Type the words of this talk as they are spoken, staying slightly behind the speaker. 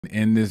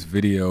In this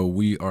video,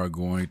 we are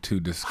going to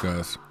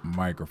discuss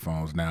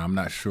microphones. Now, I'm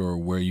not sure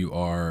where you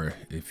are,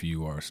 if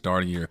you are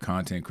starting your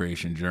content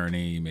creation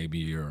journey, maybe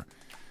you've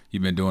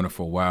been doing it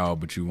for a while,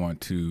 but you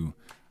want to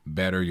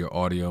better your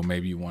audio.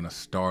 Maybe you want to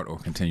start or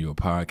continue a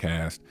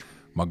podcast.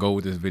 My goal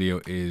with this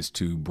video is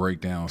to break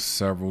down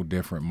several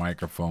different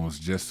microphones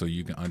just so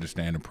you can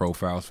understand the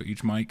profiles for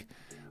each mic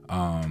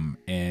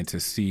and to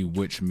see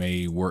which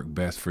may work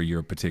best for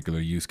your particular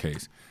use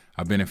case.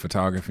 I've been in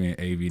photography and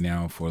AV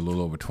now for a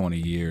little over 20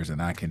 years,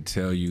 and I can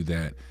tell you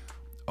that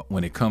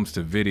when it comes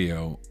to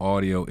video,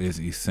 audio is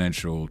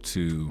essential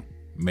to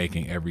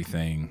making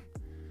everything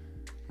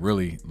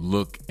really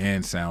look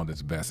and sound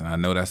its best. And I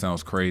know that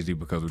sounds crazy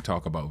because we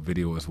talk about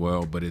video as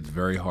well, but it's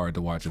very hard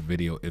to watch a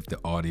video if the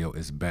audio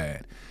is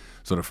bad.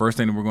 So the first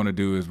thing that we're going to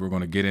do is we're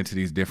going to get into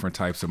these different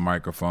types of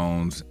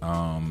microphones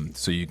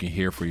so you can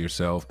hear for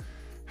yourself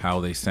how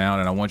they sound.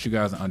 And I want you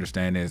guys to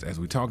understand this as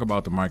we talk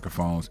about the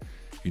microphones.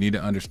 You need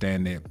to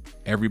understand that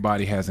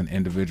everybody has an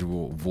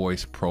individual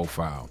voice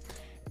profile.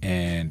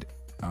 And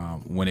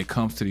when it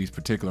comes to these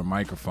particular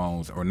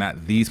microphones, or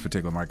not these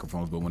particular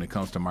microphones, but when it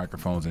comes to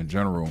microphones in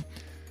general,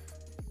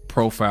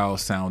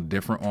 profiles sound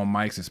different on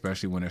mics,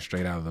 especially when they're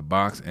straight out of the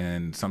box.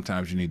 And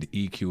sometimes you need to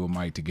EQ a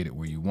mic to get it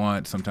where you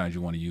want. Sometimes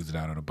you want to use it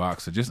out of the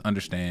box. So just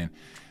understand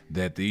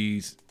that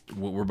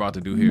what we're about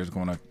to do here is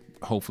going to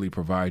hopefully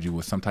provide you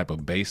with some type of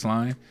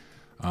baseline.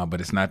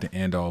 But it's not the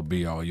end all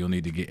be all. You'll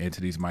need to get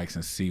into these mics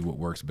and see what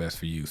works best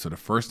for you. So the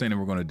first thing that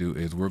we're going to do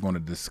is we're going to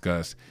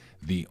discuss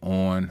the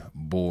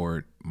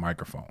onboard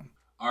microphone.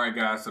 All right,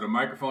 guys. So the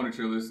microphone that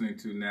you're listening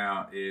to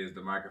now is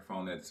the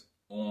microphone that's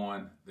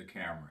on the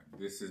camera.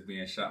 This is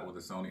being shot with a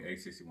Sony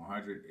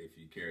a6100, if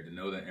you care to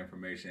know that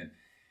information.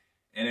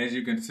 And as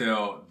you can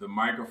tell, the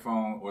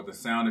microphone or the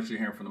sound that you're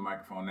hearing from the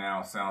microphone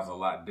now sounds a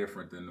lot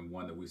different than the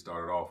one that we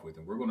started off with.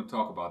 And we're going to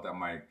talk about that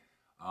mic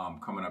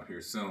coming up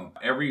here soon.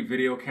 Every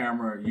video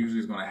camera usually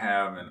is going to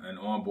have an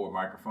onboard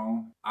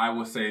microphone. I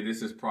would say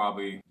this is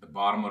probably the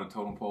bottom of the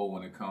totem pole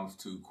when it comes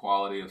to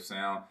quality of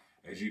sound.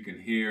 As you can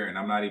hear, and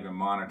I'm not even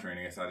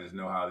monitoring this, I just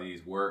know how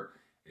these work.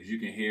 As you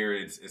can hear,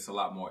 it's a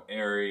lot more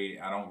airy.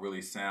 I don't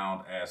really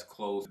sound as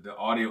close. The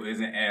audio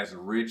isn't as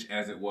rich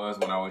as it was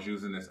when I was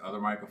using this other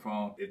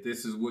microphone. If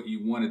this is what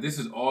you wanted, this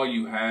is all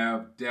you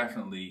have,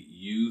 definitely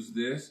use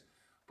this.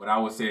 But I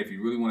would say if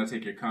you really want to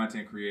take your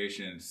content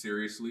creation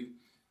seriously,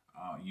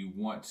 you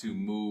want to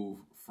move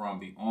from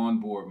the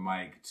onboard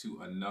mic to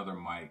another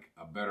mic,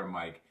 a better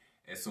mic,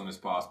 as soon as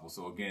possible.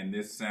 So again,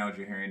 this sound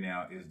you're hearing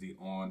now is the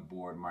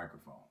onboard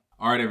microphone.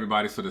 All right,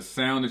 everybody, so the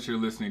sound that you're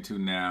listening to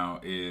now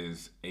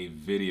is a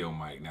video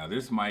mic. Now,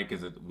 this mic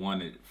is one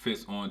that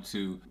fits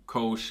onto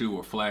cold shoe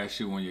or flash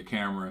shoe on your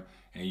camera,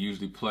 and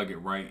usually plug it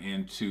right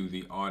into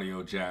the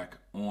audio jack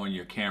on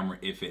your camera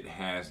if it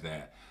has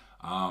that.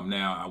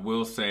 Now, I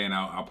will say, and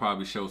I'll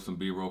probably show some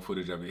B-roll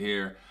footage of it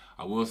here,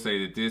 I will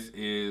say that this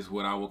is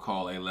what I would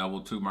call a level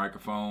 2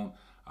 microphone,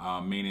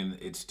 meaning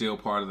it's still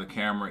part of the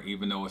camera,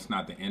 even though it's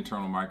not the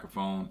internal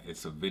microphone,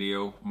 it's a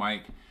video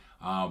mic.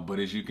 But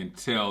as you can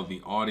tell,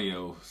 the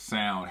audio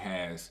sound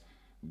has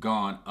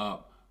gone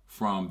up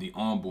from the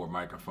onboard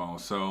microphone.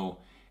 So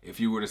if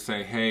you were to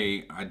say,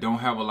 hey, I don't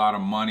have a lot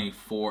of money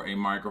for a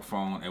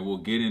microphone, and we'll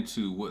get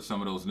into what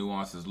some of those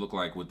nuances look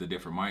like with the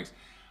different mics,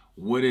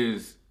 what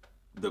is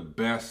the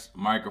best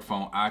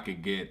microphone I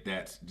could get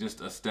that's just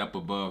a step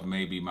above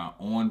maybe my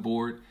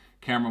onboard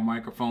camera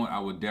microphone? I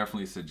would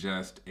definitely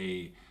suggest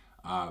a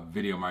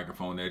video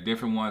microphone. There are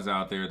different ones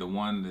out there. The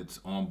one that's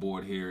on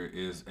board here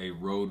is a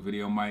Rode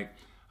video mic.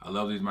 I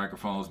love these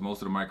microphones.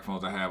 Most of the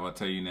microphones I have, I'll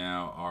tell you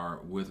now,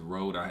 are with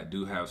Rode. I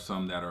do have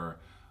some that are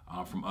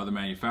from other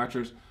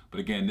manufacturers, but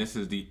again, this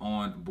is the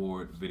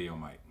onboard video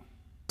mic.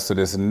 So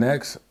this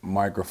next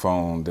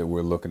microphone that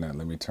we're looking at,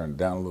 let me turn it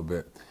down a little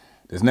bit.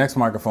 This next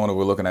microphone that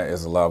we're looking at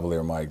is a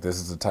lavalier mic. This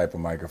is the type of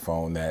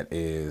microphone that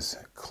is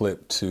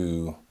clipped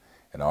to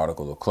an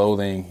article of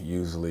clothing,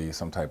 usually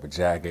some type of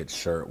jacket,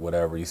 shirt,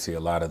 whatever. You see a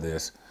lot of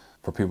this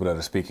for people that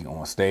are speaking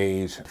on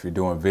stage. If you're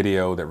doing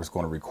video that was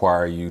going to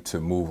require you to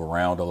move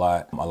around a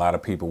lot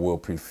of people will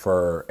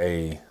prefer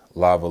a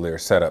lavalier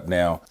setup.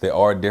 Now, there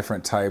are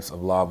different types of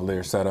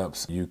lavalier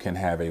setups. You can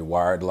have a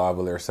wired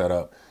lavalier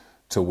setup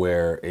to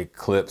where it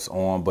clips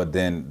on, but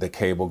then the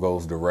cable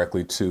goes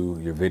directly to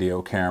your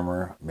video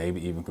camera,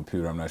 maybe even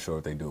computer. I'm not sure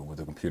if they do it with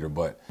the computer,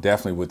 but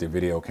definitely with the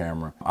video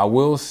camera. I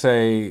will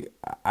say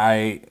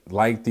I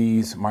like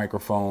these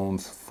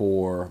microphones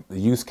for the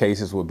use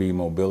cases would be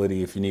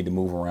mobility if you need to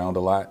move around a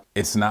lot.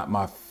 It's not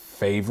my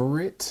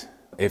favorite.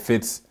 If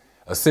it's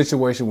a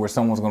situation where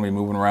someone's gonna be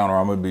moving around or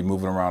I'm gonna be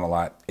moving around a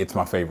lot, it's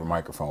my favorite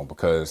microphone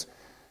because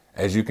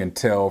as you can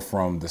tell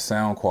from the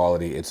sound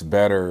quality, it's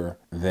better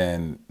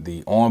than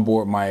the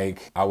onboard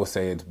mic. I would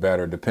say it's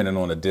better, depending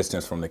on the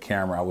distance from the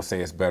camera, I would say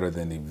it's better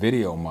than the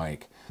video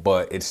mic,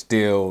 but it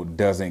still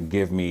doesn't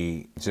give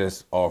me,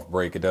 just off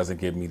break, it doesn't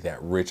give me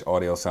that rich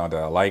audio sound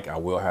that I like. I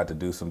will have to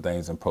do some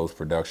things in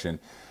post-production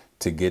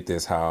to get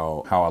this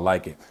how I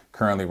like it.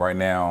 Currently right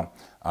now,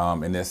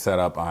 in this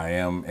setup, I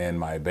am in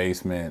my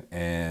basement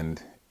and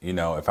you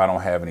know, if I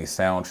don't have any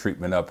sound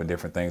treatment up and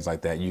different things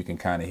like that, you can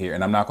kind of hear.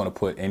 And I'm not going to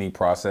put any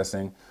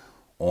processing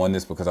on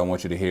this because I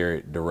want you to hear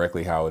it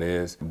directly how it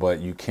is,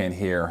 but you can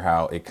hear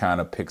how it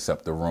kind of picks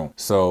up the room.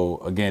 So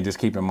again, just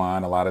keep in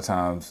mind, a lot of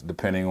times,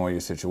 depending on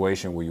your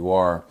situation where you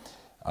are,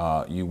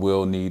 you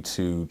will need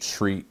to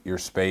treat your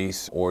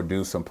space or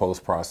do some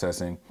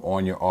post-processing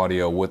on your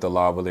audio with the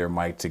lavalier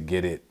mic to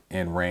get it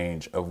in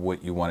range of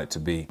what you want it to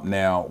be.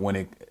 Now,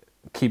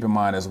 keep in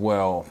mind as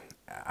well,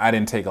 I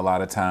didn't take a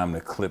lot of time to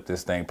clip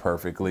this thing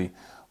perfectly,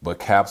 but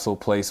capsule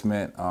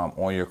placement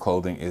on your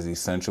clothing is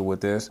essential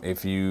with this.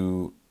 If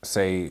you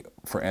say,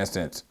 for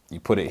instance, you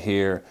put it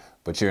here,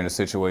 but you're in a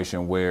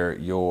situation where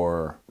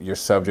your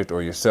subject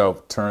or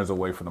yourself turns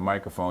away from the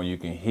microphone, you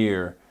can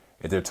hear,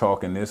 if they're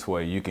talking this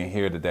way, you can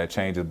hear that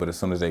changes, but as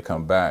soon as they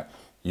come back,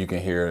 you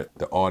can hear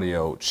the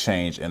audio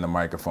change in the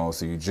microphone.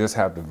 So you just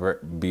have to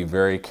be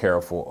very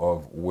careful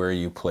of where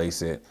you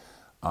place it,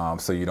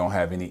 so you don't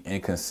have any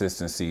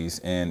inconsistencies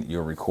in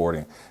your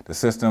recording. The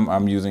system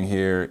I'm using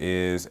here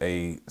is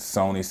a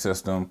Sony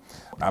system.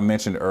 I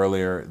mentioned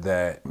earlier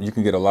that you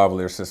can get a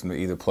lavalier system that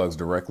either plugs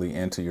directly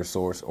into your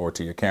source or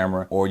to your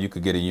camera, or you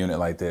could get a unit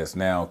like this.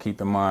 Now,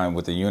 keep in mind,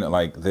 with a unit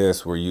like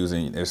this, we're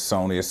using, there's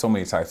Sony, there's so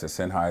many types of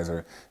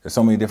Sennheiser, there's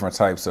so many different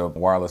types of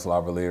wireless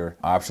lavalier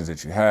options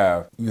that you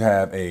have. You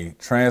have a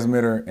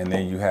transmitter and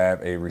then you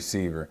have a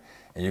receiver.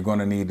 And you're going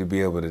to need to be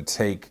able to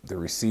take the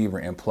receiver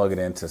and plug it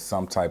into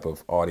some type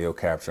of audio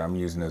capture. I'm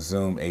using a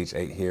Zoom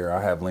H8 here.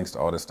 I have links to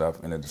all this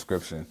stuff in the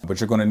description.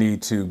 But you're going to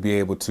need to be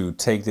able to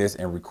take this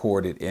and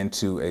record it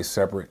into a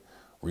separate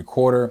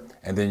recorder.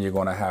 And then you're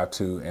going to have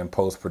to, in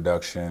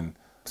post-production,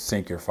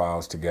 sync your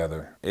files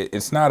together.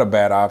 It's not a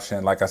bad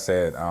option. Like I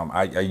said,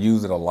 I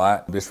use it a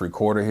lot. This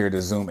recorder here,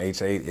 the Zoom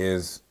H8,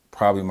 is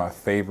probably my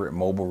favorite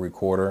mobile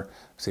recorder.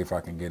 See if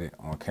I can get it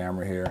on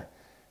camera here.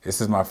 This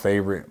is my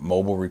favorite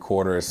mobile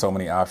recorder. There's so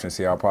many options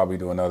here. I'll probably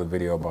do another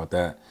video about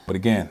that. But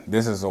again,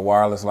 this is a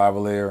wireless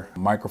lavalier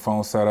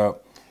microphone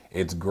setup.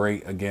 It's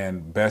great. Again,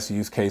 best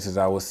use cases,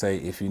 I would say,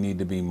 if you need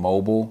to be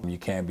mobile, you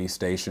can't be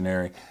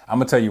stationary. I'm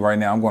gonna tell you right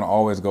now, I'm gonna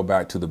always go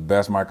back to the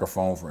best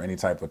microphone for any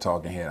type of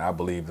talking head, I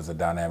believe, is a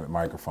dynamic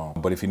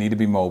microphone. But if you need to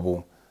be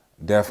mobile,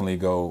 definitely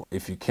go,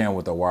 if you can,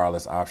 with a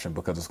wireless option,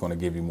 because it's gonna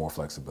give you more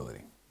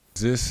flexibility.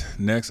 This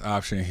next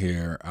option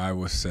here, I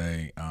would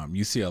say,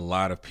 you see a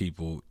lot of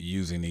people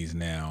using these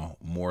now,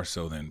 more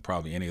so than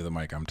probably any other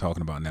mic I'm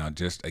talking about now.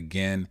 Just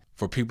again,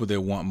 for people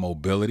that want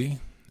mobility,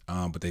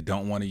 but they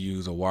don't want to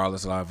use a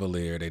wireless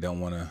lavalier. They don't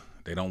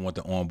want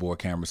the onboard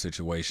camera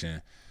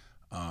situation.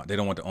 They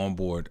don't want the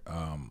onboard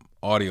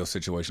audio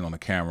situation on the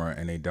camera,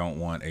 and they don't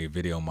want a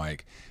video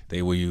mic.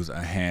 They will use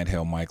a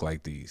handheld mic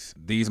like these.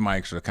 These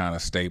mics are kind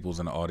of staples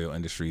in the audio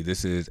industry.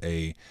 This is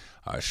a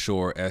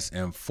Shure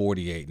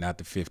SM48, not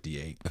the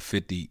 58. The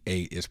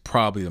 58 is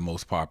probably the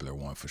most popular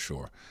one for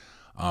sure.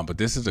 But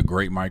this is a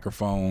great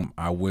microphone.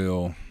 I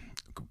will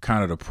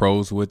kind of the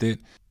pros with it.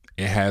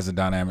 It has a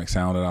dynamic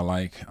sound that I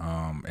like.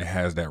 It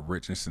has that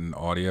richness in the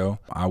audio.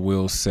 I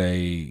will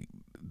say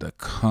the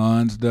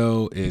cons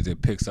though is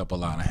it picks up a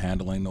lot of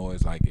handling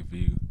noise. Like if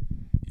you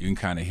can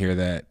kind of hear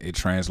that, it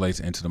translates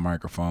into the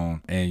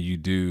microphone, and you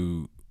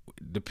do,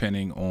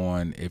 depending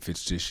on if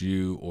it's just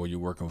you or you're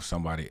working with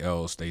somebody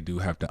else, they do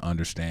have to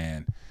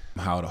understand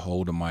how to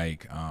hold the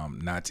mic,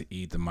 not to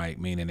eat the mic,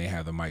 meaning they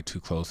have the mic too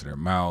close to their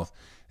mouth.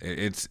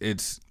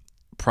 It's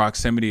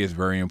proximity is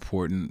very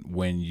important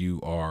when you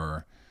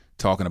are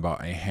talking about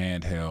a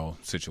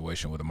handheld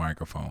situation with a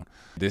microphone.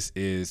 This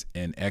is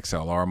an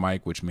XLR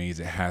mic, which means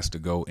it has to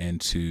go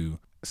into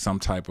some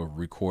type of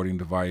recording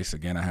device.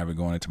 Again, I have it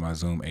going into my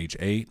Zoom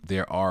H8.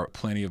 There are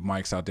plenty of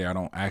mics out there. I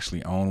don't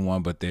actually own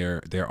one, but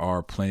there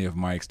are plenty of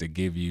mics that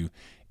give you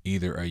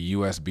either a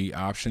USB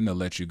option to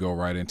let you go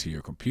right into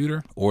your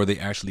computer, or they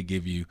actually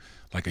give you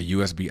like a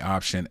USB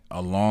option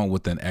along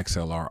with an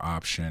XLR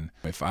option.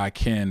 If I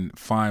can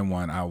find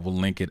one, I will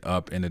link it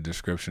up in the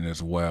description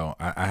as well.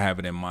 I have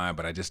it in mind,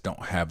 but I just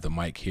don't have the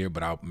mic here,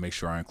 but I'll make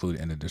sure I include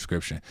it in the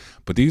description.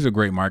 But these are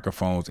great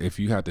microphones if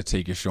you have to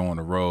take your show on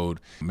the road.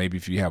 Maybe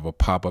if you have a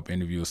pop-up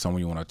interview with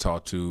someone you want to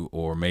talk to,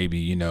 or maybe,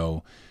 you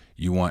know,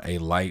 you want a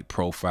light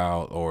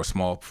profile or a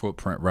small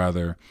footprint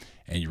rather,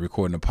 and you're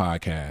recording a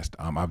podcast.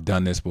 I've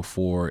done this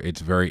before. It's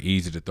very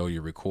easy to throw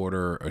your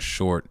recorder, a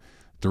short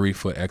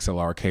 3-foot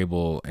XLR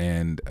cable,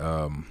 and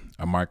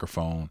a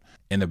microphone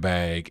in the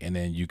bag, and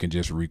then you can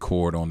just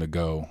record on the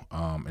go.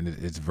 And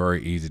it's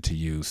very easy to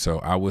use. So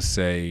I would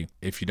say,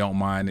 if you don't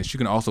mind this, you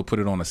can also put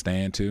it on a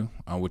stand too,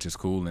 which is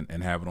cool,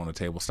 and have it on a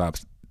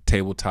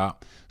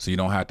tabletop, so you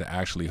don't have to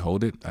actually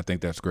hold it. I think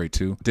that's great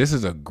too. This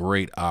is a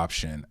great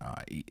option.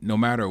 No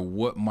matter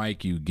what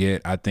mic you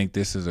get, I think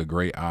this is a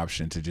great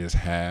option to just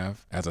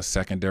have as a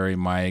secondary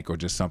mic, or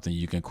just something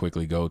you can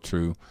quickly go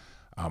through.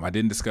 I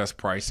didn't discuss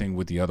pricing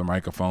with the other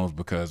microphones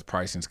because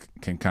pricing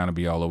can kind of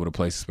be all over the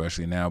place,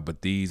 especially now,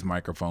 but these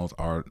microphones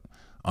are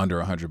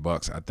under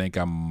 $100. I think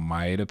I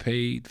might have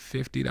paid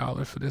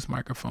 $50 for this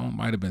microphone.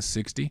 Might have been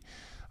 60.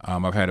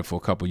 I've had it for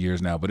a couple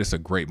years now, but it's a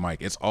great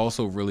mic. It's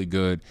also really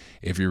good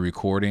if you're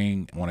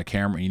recording on a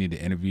camera and you need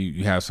to interview.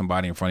 You have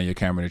somebody in front of your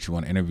camera that you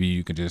want to interview.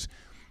 You can just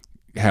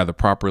have the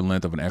proper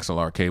length of an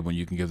XLR cable and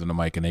you can give them the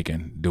mic and they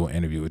can do an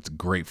interview. It's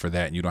great for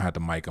that, and you don't have to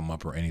mic them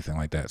up or anything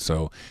like that.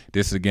 So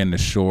this is, again, the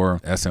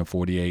Shure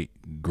SM48,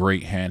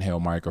 great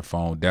handheld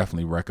microphone.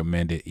 Definitely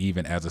recommend it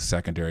even as a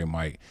secondary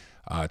mic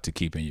to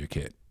keep in your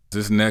kit.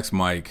 This next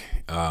mic,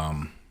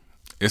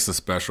 it's a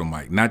special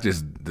mic, not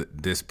just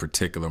this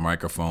particular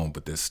microphone,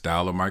 but this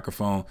style of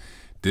microphone.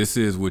 This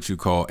is what you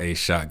call a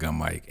shotgun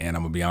mic. And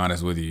I'm gonna be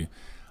honest with you,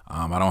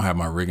 I don't have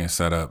my rigging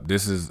set up.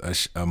 This is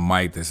a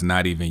mic that's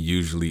not even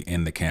usually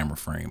in the camera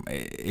frame.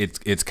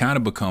 It's kind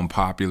of become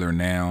popular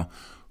now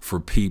for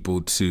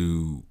people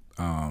to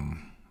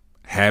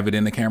have it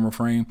in the camera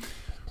frame,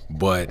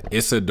 but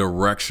it's a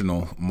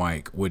directional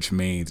mic, which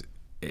means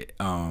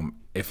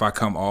if I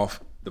come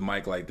off the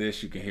mic like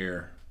this, you can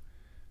hear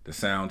the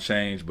sound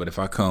change, but if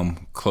I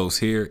come close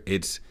here,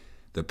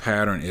 the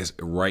pattern is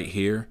right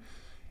here.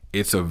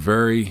 It's a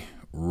very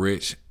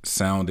rich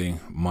sounding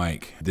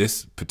mic.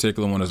 This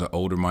particular one is an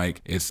older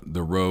mic. It's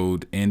the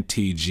Rode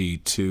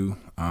NTG2.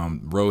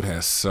 Rode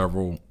has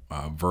several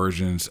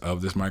versions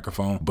of this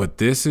microphone, but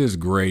this is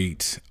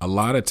great. A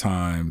lot of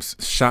times,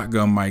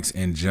 shotgun mics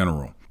in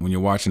general, when you're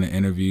watching an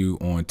interview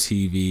on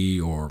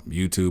TV or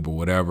YouTube or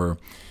whatever,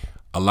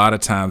 a lot of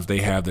times they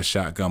have the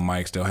shotgun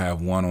mics. They'll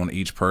have one on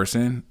each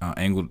person,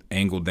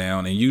 angled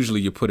down, and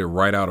usually you put it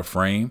right out of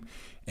frame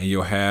and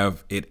you'll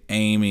have it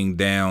aiming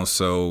down,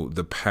 so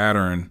the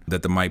pattern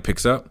that the mic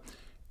picks up,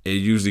 it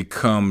usually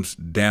comes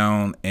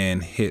down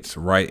and hits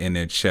right in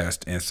their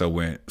chest. And so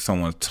when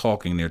someone's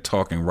talking, they're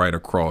talking right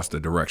across the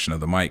direction of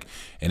the mic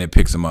and it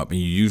picks them up. And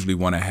you usually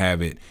want to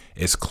have it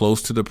as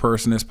close to the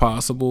person as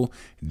possible,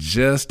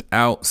 just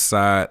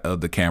outside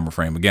of the camera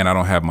frame. Again, I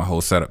don't have my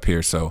whole setup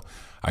here, so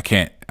I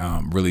can't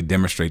really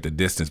demonstrate the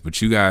distance,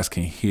 but you guys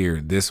can hear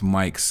this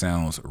mic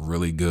sounds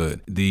really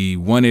good. The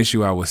one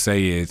issue I would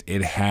say is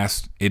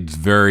it's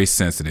very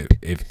sensitive.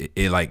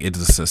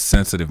 It's a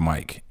sensitive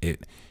mic.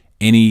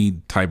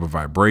 Any type of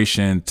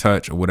vibration,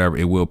 touch, or whatever,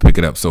 it will pick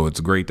it up. So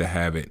it's great to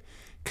have it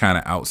kind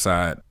of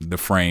outside the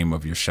frame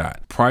of your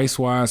shot. Price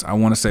wise, I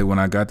want to say when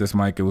I got this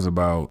mic, it was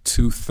about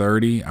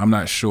 $230. I'm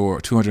not sure,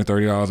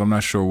 $230. I'm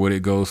not sure what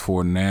it goes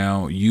for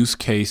now. Use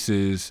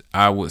cases,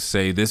 I would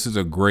say this is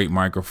a great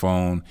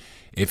microphone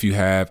if you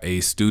have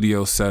a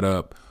studio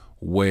setup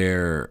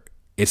where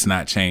it's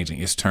not changing,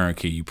 it's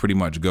turnkey. You pretty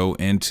much go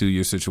into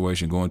your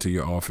situation, go into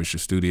your office, your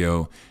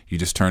studio, you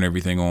just turn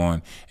everything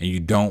on, and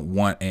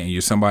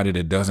you're somebody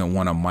that doesn't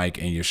want a mic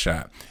in your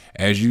shot.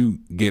 As you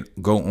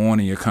go on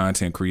in your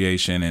content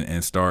creation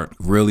and start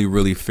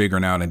really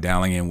figuring out and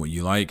dialing in what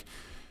you like,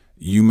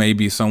 you may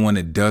be someone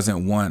that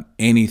doesn't want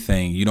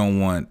anything. You don't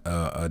want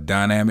a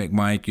dynamic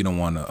mic, you don't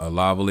want a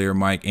lavalier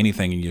mic,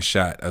 anything in your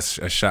shot.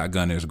 A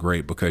shotgun is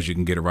great because you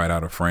can get it right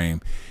out of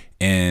frame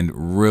and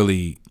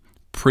really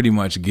pretty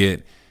much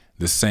get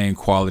the same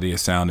quality of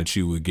sound that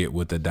you would get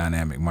with a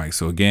dynamic mic.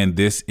 So again,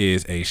 this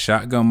is a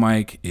shotgun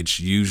mic. It's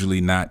usually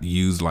not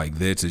used like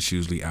this. It's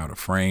usually out of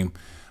frame,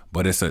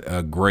 but it's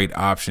a great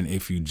option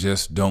if you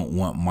just don't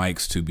want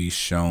mics to be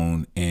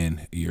shown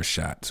in your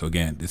shot. So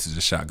again, this is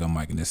a shotgun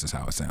mic and this is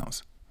how it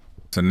sounds.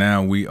 So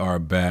now we are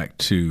back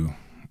to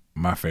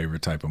my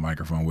favorite type of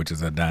microphone, which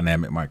is a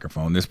dynamic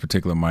microphone. This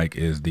particular mic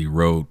is the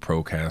Rode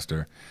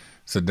Procaster.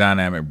 It's a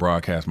dynamic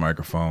broadcast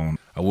microphone.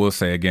 I will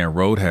say again,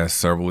 Rode has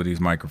several of these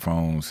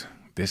microphones.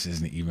 This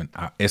isn't even,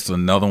 it's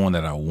another one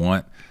that I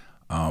want,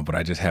 but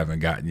I just haven't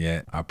gotten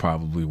yet. I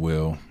probably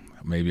will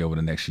maybe over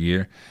the next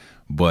year.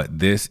 But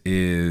this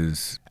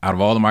is, out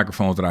of all the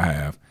microphones that I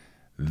have,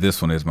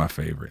 this one is my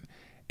favorite.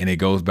 And it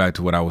goes back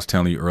to what I was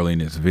telling you earlier in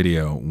this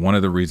video. One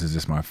of the reasons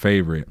it's my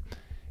favorite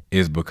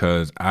is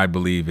because I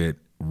believe it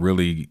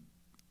really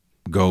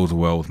goes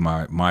well with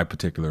my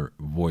particular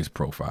voice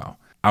profile.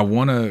 I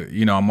want to,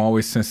 I'm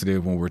always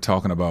sensitive when we're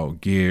talking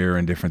about gear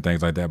and different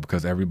things like that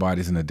because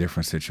everybody's in a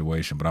different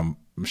situation, but I'm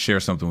going to share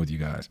something with you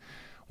guys.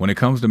 When it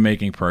comes to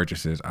making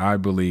purchases, I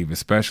believe,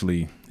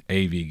 especially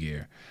AV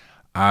gear,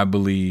 I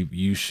believe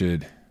you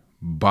should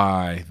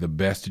buy the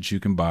best that you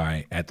can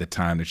buy at the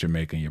time that you're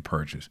making your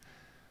purchase.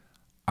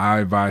 I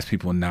advise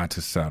people not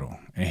to settle,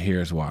 and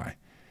here's why.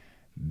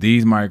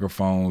 These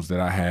microphones that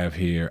I have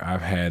here,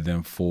 I've had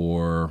them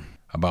for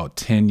about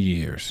 10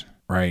 years,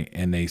 right?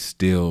 And they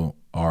still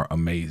are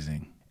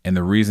amazing. And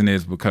the reason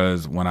is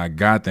because when I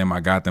got them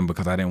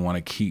because I didn't want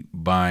to keep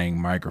buying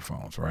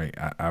microphones, right?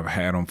 I've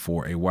had them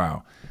for a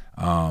while.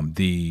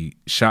 The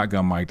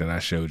shotgun mic that I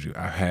showed you,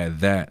 I've had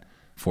that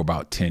for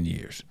about 10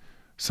 years.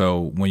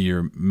 So when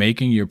you're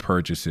making your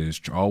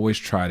purchases, always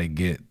try to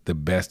get the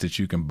best that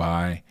you can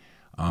buy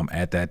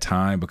at that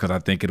time, because I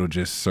think it'll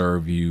just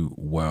serve you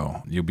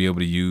well. You'll be able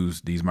to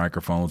use these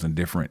microphones in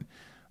different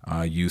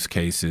use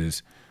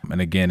cases. And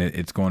again,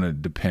 it's going to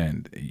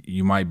depend.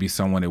 You might be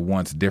someone that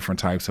wants different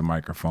types of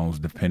microphones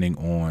depending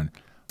on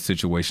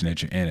situation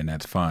that you're in, and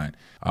that's fine.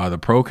 The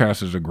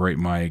Procaster is a great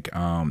mic.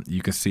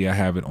 You can see I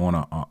have it on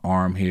an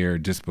arm here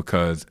just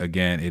because,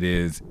 again, it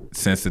is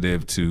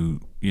sensitive to,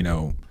 you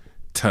know,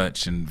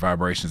 touch and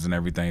vibrations and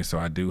everything. So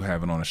I do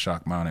have it on a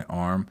shock mounted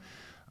arm.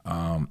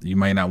 You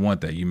may not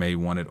want that. You may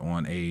want it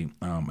on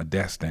a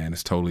desk stand.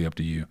 It's totally up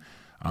to you.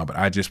 But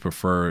I just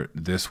prefer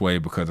this way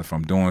because if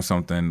I'm doing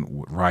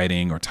something,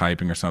 writing or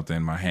typing or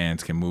something, my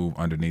hands can move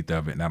underneath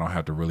of it and I don't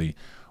have to really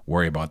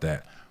worry about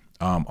that.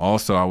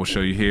 Also, I will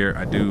show you here,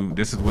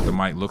 this is what the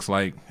mic looks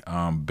like,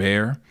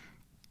 bare.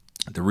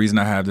 The reason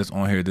I have this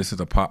on here, this is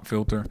a pop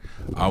filter.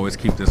 I always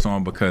keep this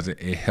on because it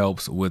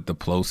helps with the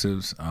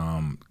plosives.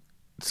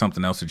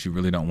 Something else that you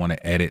really don't want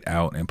to edit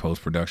out in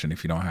post-production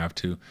if you don't have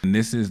to. And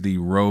this is the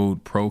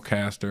Rode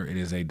Procaster. It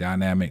is a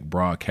dynamic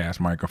broadcast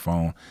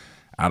microphone.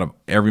 Out of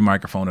every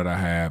microphone that I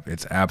have,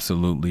 it's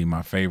absolutely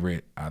my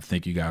favorite. I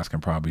think you guys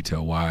can probably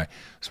tell why.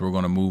 So we're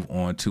going to move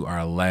on to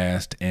our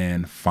last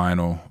and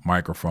final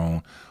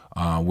microphone,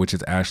 which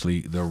is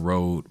actually the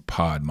Rode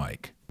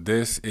PodMic.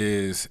 This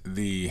is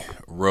the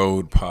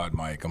Rode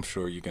PodMic. I'm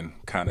sure you can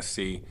kind of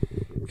see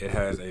it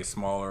has a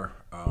smaller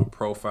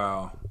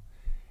profile.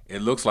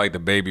 It looks like the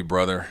baby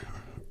brother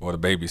or the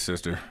baby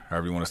sister,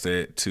 however you want to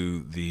say it,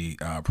 to the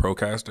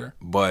Procaster,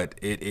 but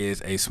it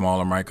is a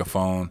smaller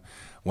microphone.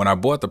 When I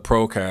bought the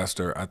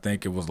Procaster, I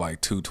think it was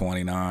like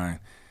 $229.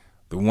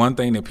 The one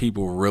thing that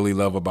people really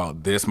love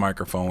about this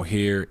microphone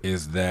here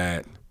is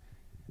that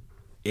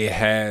it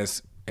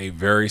has a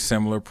very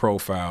similar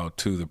profile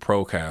to the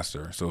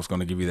Procaster. So it's going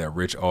to give you that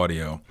rich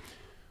audio,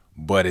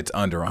 but it's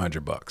under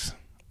 $100,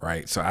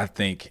 right? So I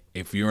think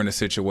if you're in a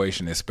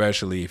situation,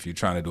 especially if you're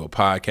trying to do a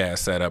podcast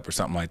setup or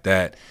something like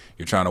that,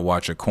 you're trying to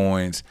watch your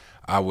coins,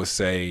 I would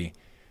say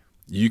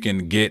you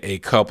can get a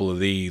couple of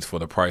these for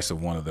the price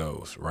of one of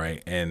those,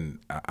 right? And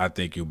I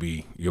think you'll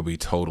be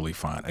totally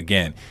fine.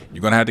 Again,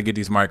 you're gonna have to get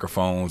these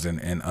microphones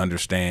and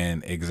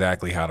understand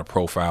exactly how the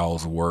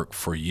profiles work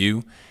for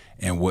you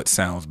and what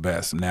sounds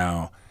best.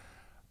 Now,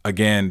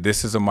 again,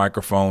 this is a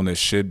microphone that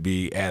should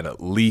be at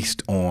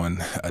least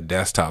on a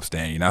desktop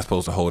stand. You're not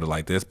supposed to hold it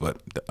like this,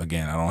 but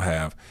again, I don't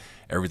have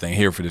everything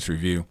here for this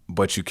review,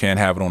 but you can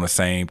have it on the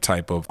same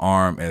type of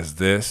arm as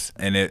this.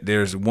 And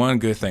there's one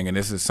good thing, and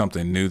this is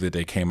something new that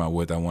they came out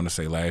with, I want to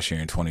say last year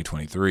in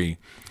 2023,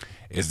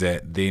 is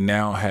that they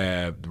now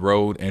have,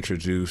 Rode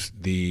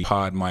introduced the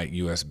PodMic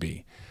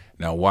USB.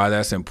 Now, why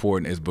that's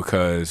important is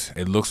because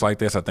it looks like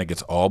this. I think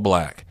it's all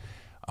black.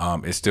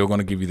 It's still going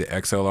to give you the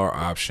XLR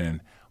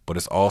option, but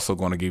it's also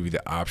going to give you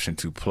the option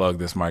to plug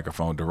this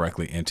microphone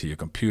directly into your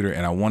computer.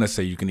 And I want to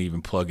say you can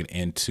even plug it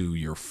into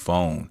your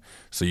phone.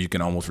 So you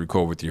can almost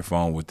record with your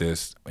phone with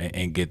this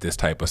and get this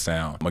type of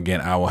sound.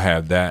 Again, I will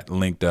have that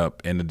linked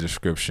up in the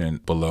description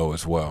below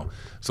as well.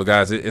 So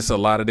guys, it's a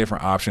lot of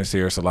different options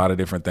here. It's a lot of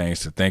different things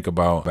to think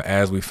about. But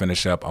as we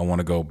finish up, I want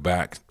to go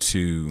back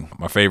to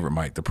my favorite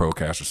mic, the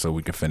Procaster, so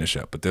we can finish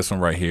up. But this one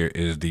right here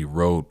is the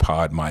Rode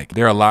PodMic.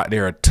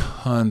 There are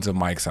tons of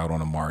mics out on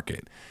the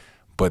market,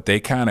 but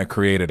they kind of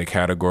created a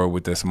category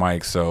with this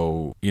mic.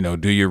 So, you know,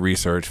 do your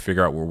research,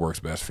 figure out what works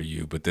best for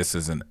you. But this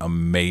is an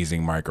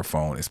amazing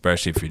microphone,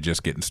 especially if you're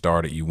just getting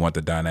started. You want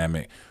the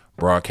dynamic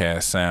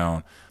broadcast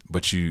sound,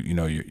 but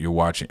you're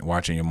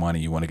watching your money.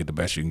 You want to get the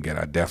best you can get.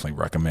 I definitely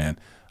recommend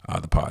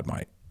the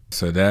PodMic.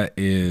 So that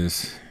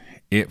is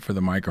it for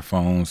the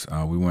microphones.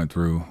 We went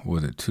through,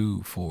 was it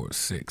 2, 4,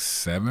 6,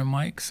 7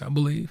 mics, I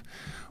believe.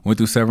 Went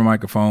through 7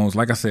 microphones.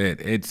 Like I said,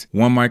 it's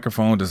one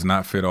microphone does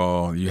not fit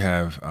all. You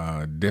have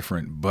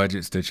different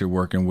budgets that you're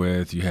working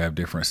with. You have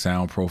different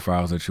sound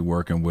profiles that you're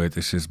working with.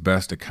 It's just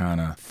best to kind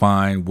of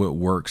find what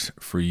works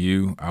for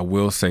you. I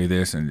will say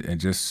this, and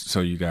just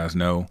so you guys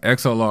know,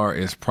 XLR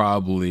is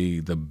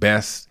probably the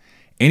best.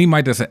 Any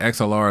mic that's an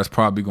XLR is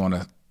probably going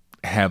to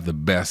have the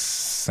best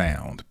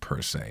sound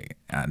per se.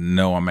 I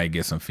know I may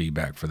get some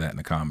feedback for that in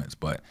the comments,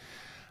 but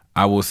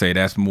I will say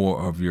that's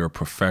more of your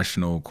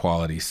professional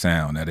quality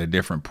sound. At a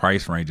different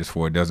price ranges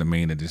for it doesn't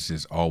mean that it's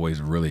just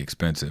always really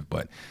expensive.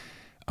 But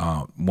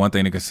one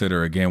thing to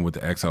consider again with the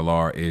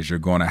XLR is you're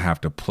going to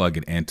have to plug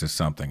it into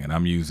something. And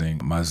I'm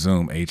using my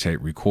Zoom H8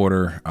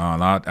 recorder.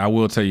 I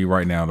will tell you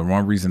right now, the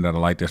one reason that I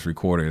like this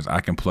recorder is I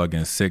can plug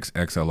in 6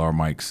 XLR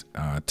mics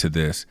to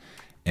this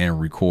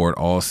and record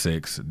all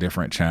 6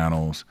 different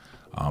channels,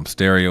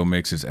 stereo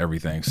mixes,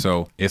 everything.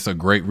 So it's a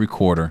great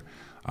recorder.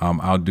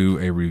 I'll do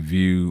a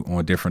review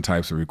on different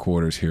types of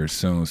recorders here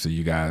soon so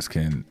you guys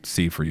can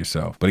see for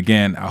yourself. But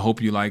again, I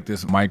hope you like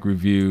this mic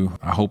review.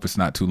 I hope it's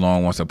not too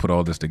long once I put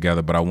all this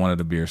together, but I wanted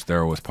to be as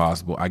thorough as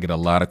possible. I get a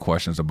lot of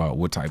questions about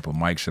what type of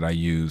mic should I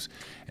use.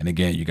 And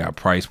again, you got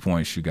price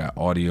points, you got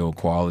audio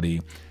quality,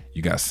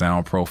 you got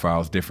sound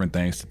profiles, different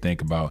things to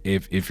think about.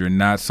 If you're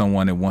not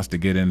someone that wants to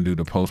get into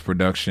the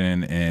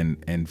post-production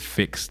and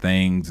fix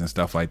things and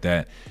stuff like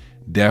that,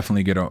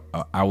 definitely get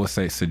I would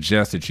say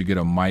suggest that you get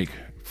a mic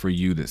for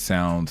you that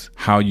sounds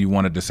how you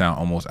want it to sound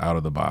almost out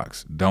of the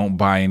box. Don't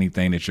buy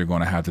anything that you're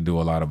going to have to do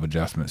a lot of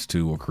adjustments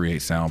to or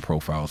create sound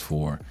profiles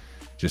for.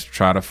 Just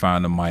try to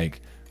find a mic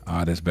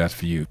that's best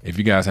for you. If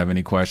you guys have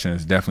any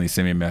questions, definitely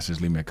send me a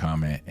message, leave me a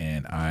comment,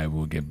 and I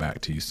will get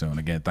back to you soon.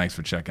 Again, thanks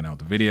for checking out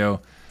the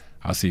video.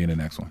 I'll see you in the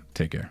next one.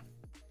 Take care.